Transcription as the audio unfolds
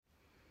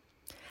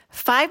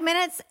5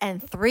 minutes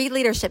and 3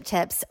 leadership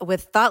tips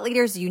with thought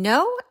leaders you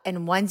know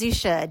and ones you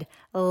should.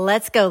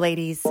 Let's go,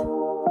 ladies.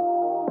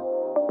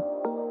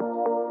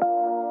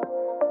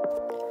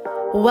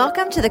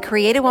 Welcome to the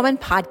Creative Woman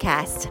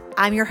Podcast.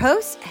 I'm your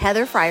host,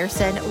 Heather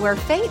Frierson, where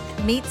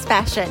faith meets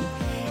fashion.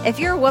 If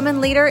you're a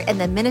woman leader in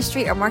the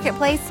ministry or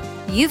marketplace,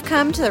 you've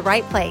come to the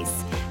right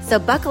place. So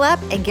buckle up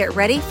and get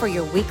ready for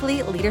your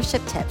weekly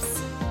leadership tips.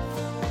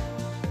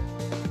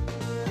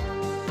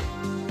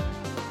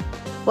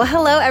 Well,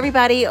 hello,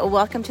 everybody.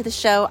 Welcome to the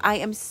show. I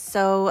am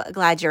so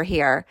glad you're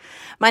here.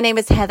 My name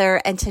is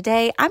Heather, and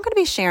today I'm going to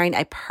be sharing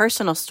a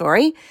personal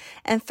story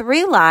and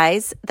 3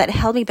 lies that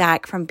held me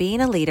back from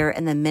being a leader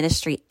in the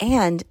ministry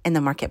and in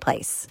the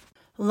marketplace.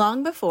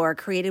 Long before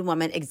Creative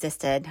Woman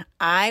existed,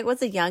 I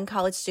was a young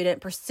college student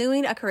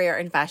pursuing a career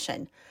in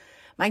fashion.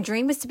 My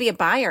dream was to be a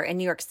buyer in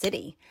New York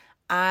City.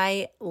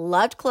 I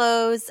loved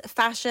clothes,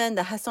 fashion,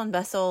 the hustle and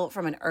bustle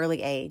from an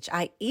early age.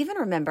 I even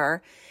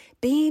remember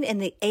being in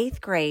the 8th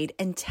grade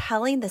and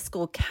telling the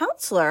school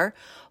counselor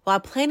while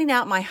planning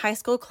out my high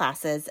school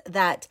classes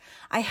that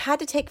I had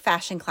to take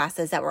fashion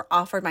classes that were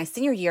offered my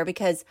senior year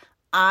because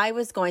I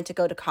was going to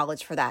go to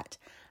college for that.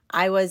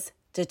 I was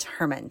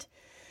determined.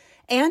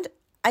 And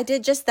I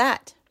did just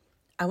that.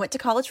 I went to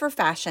college for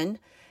fashion,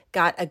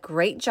 got a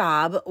great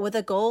job with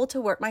a goal to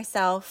work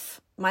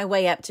my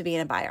way up to being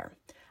a buyer.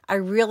 I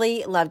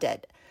really loved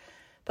it.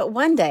 But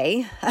one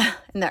day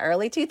in the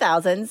early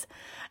 2000s,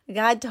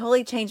 God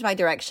totally changed my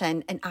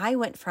direction, and I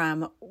went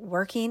from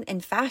working in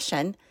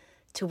fashion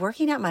to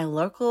working at my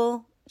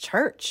local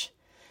church.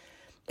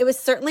 It was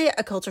certainly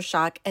a culture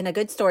shock and a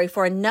good story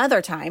for another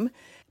time,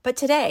 but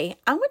today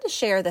I want to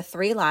share the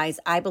 3 lies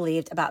I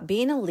believed about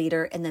being a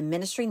leader in the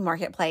ministry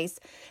marketplace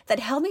that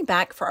held me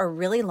back for a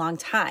really long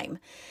time.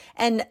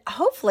 And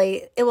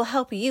hopefully it will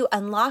help you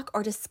unlock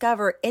or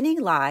discover any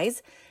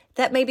lies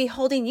that may be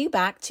holding you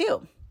back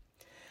too.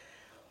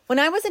 When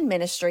I was in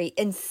ministry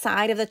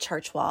inside of the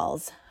church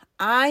walls,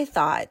 I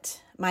thought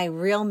my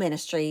real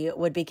ministry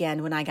would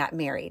begin when I got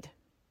married.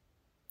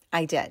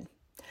 I did.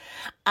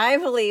 I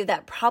believe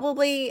that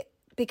probably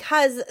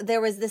because there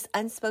was this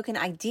unspoken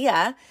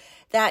idea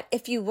that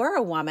if you were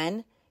a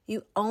woman,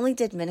 you only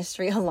did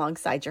ministry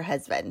alongside your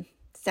husband.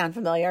 Sound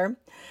familiar?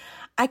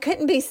 I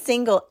couldn't be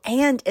single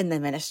and in the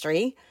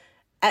ministry.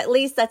 At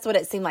least that's what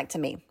it seemed like to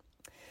me.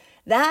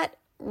 That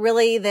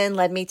really then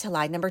led me to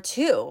lie number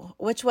 2,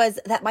 which was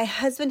that my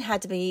husband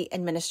had to be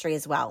in ministry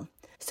as well.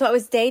 So I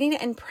was dating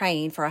and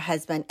praying for a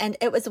husband, and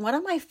it was one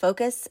of my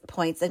focus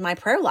points in my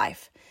prayer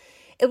life.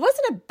 It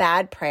wasn't a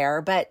bad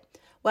prayer, but,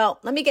 well,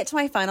 let me get to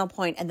my final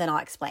point and then I'll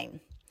explain.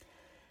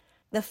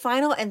 The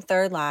final and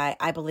 3rd lie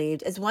I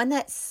believed is one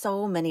that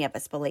so many of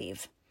us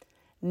believe.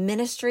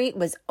 Ministry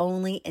was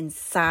only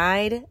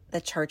inside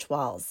the church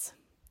walls.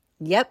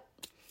 Yep,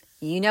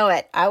 you know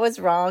it. I was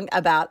wrong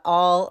about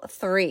all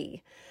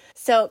 3.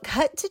 So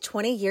cut to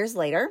 20 years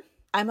later,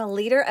 I'm a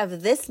leader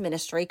of this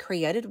ministry,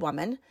 Creative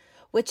Woman,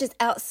 which is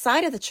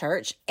outside of the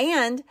church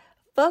and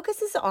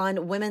focuses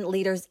on women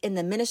leaders in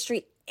the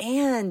ministry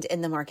and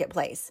in the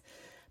marketplace.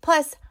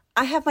 Plus,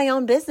 I have my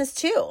own business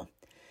too.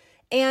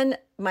 And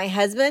my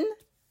husband,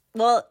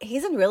 well,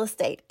 he's in real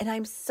estate, and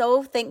I'm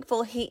so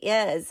thankful he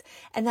is,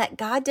 and that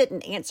God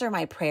didn't answer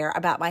my prayer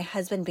about my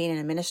husband being in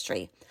a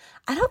ministry.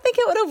 I don't think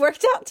it would have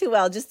worked out too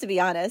well, just to be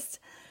honest.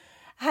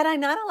 Had I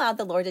not allowed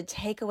the Lord to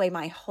take away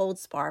my hold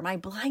spar, my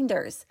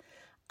blinders,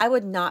 I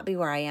would not be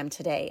where I am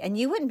today, and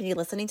you wouldn't be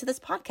listening to this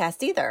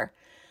podcast either.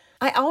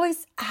 I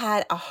always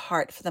had a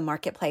heart for the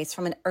marketplace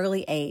from an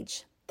early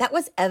age. That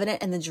was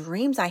evident in the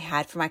dreams I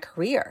had for my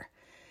career.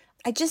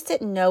 I just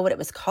didn't know what it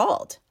was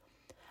called.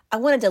 I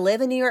wanted to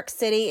live in New York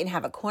City and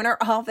have a corner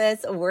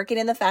office working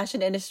in the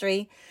fashion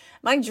industry.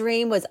 My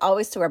dream was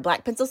always to wear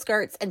black pencil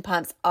skirts and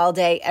pumps all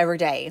day, every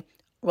day.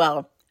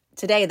 Well,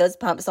 today those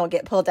pumps don't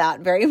get pulled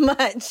out very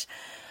much.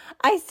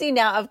 I see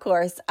now, of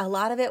course, a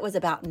lot of it was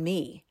about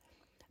me.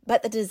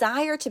 But the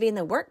desire to be in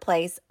the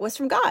workplace was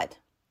from God.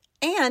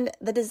 And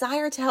the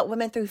desire to help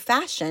women through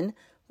fashion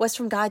was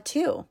from God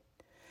too.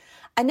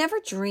 I never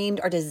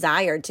dreamed or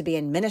desired to be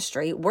in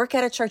ministry, work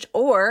at a church,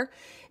 or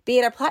be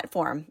at a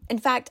platform. In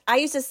fact, I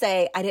used to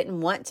say I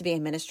didn't want to be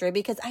in ministry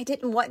because I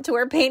didn't want to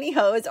wear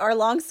pantyhose or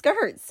long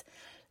skirts.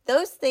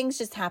 Those things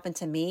just happened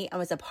to me and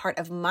was a part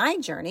of my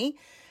journey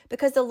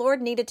because the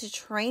Lord needed to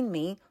train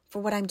me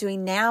for what I'm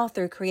doing now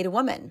through Creative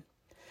Woman.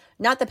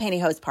 Not the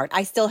pantyhose part.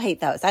 I still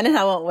hate those. I know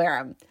I won't wear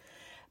them.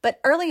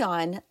 But early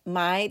on,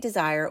 my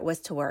desire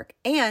was to work,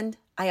 and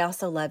I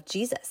also loved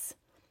Jesus.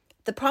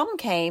 The problem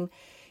came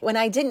when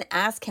I didn't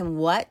ask him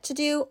what to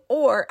do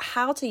or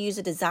how to use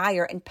a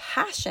desire and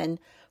passion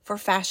for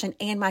fashion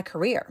and my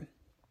career.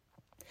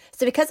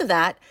 So because of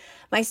that,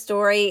 my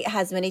story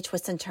has many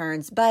twists and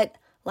turns, but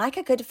like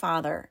a good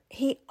father,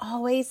 he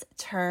always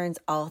turns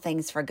all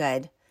things for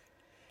good.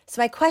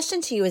 So my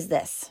question to you is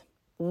this: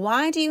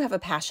 why do you have a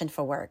passion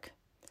for work?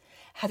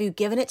 Have you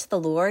given it to the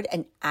Lord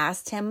and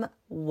asked him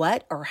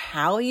what or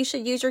how you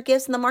should use your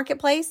gifts in the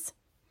marketplace?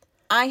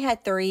 I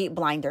had 3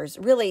 blinders,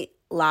 really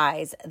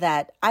lies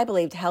that I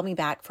believed held me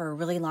back for a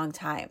really long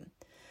time.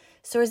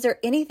 So is there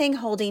anything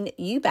holding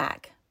you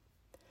back?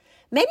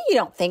 Maybe you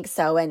don't think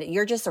so and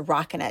you're just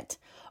rocking it.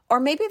 Or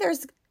maybe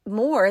there's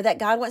more that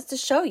God wants to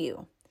show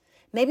you.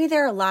 Maybe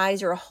there are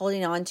lies you're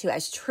holding on to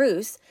as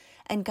truths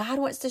and God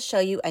wants to show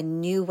you a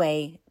new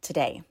way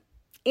today.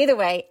 Either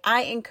way,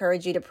 I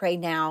encourage you to pray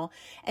now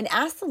and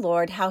ask the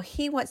Lord how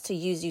He wants to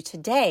use you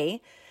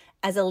today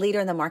as a leader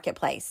in the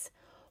marketplace.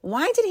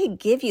 Why did He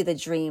give you the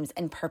dreams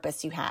and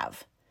purpose you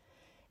have?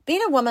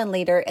 Being a woman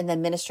leader in the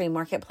ministry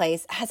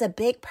marketplace has a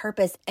big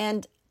purpose,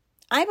 and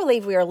I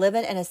believe we are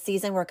living in a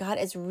season where God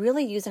is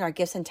really using our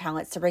gifts and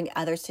talents to bring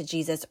others to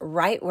Jesus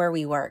right where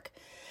we work.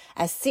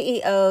 As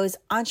CEOs,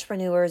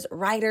 entrepreneurs,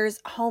 writers,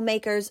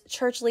 homemakers,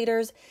 church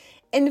leaders,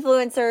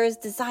 influencers,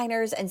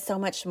 designers, and so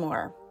much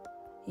more.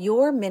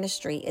 Your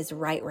ministry is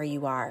right where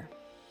you are.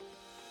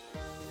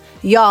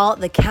 Y'all,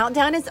 the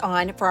countdown is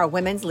on for our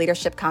Women's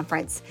Leadership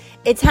Conference.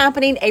 It's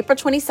happening April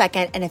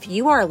 22nd, and if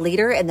you are a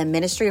leader in the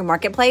ministry or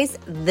marketplace,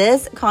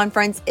 this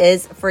conference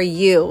is for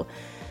you.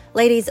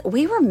 Ladies,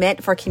 we were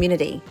meant for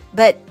community,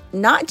 but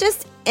not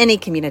just any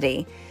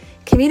community.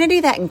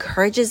 Community that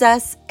encourages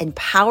us,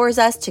 empowers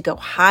us to go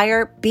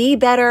higher, be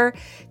better,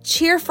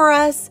 cheer for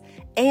us,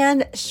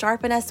 and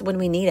sharpen us when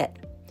we need it.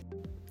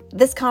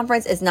 This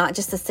conference is not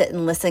just a sit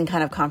and listen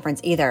kind of conference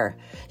either.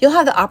 You'll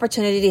have the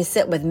opportunity to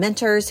sit with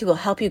mentors who will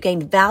help you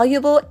gain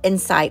valuable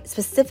insight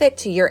specific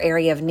to your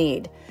area of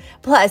need.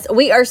 Plus,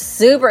 we are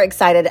super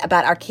excited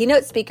about our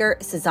keynote speaker,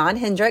 Suzanne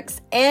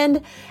Hendricks,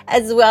 and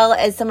as well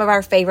as some of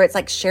our favorites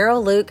like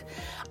Cheryl Luke.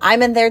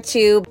 I'm in there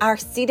too. Our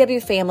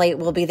CW family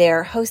will be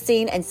there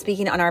hosting and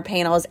speaking on our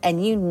panels,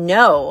 and you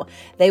know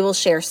they will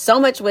share so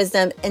much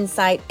wisdom,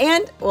 insight,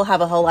 and we'll have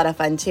a whole lot of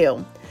fun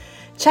too.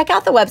 Check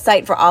out the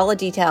website for all the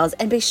details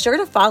and be sure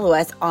to follow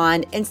us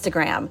on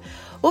Instagram.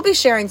 We'll be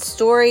sharing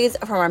stories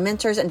from our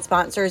mentors and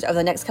sponsors over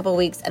the next couple of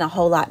weeks and a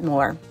whole lot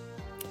more.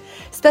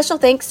 Special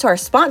thanks to our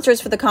sponsors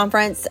for the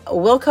conference,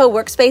 Wilco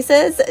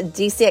Workspaces,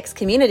 DCX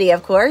Community,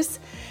 of course,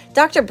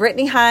 Dr.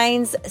 Brittany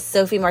Hines,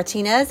 Sophie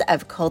Martinez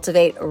of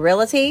Cultivate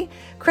Realty,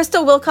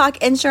 Crystal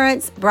Wilcock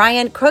Insurance,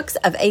 Brian Crooks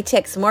of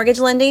ATX Mortgage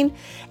Lending,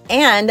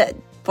 and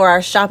for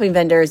our shopping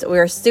vendors, we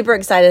are super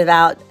excited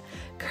about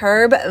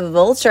Curb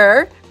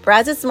Vulture,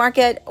 Brazos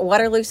Market,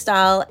 Waterloo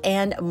Style,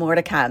 and more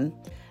to come.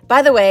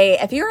 By the way,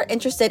 if you're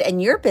interested in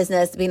your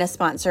business being a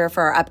sponsor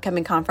for our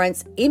upcoming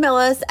conference, email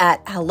us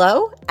at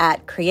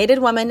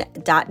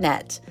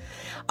hello@createdwoman.net.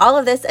 All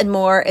of this and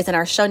more is in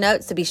our show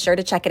notes, so be sure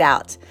to check it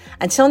out.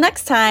 Until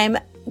next time,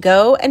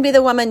 go and be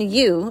the woman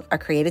you are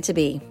created to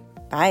be.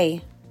 Bye.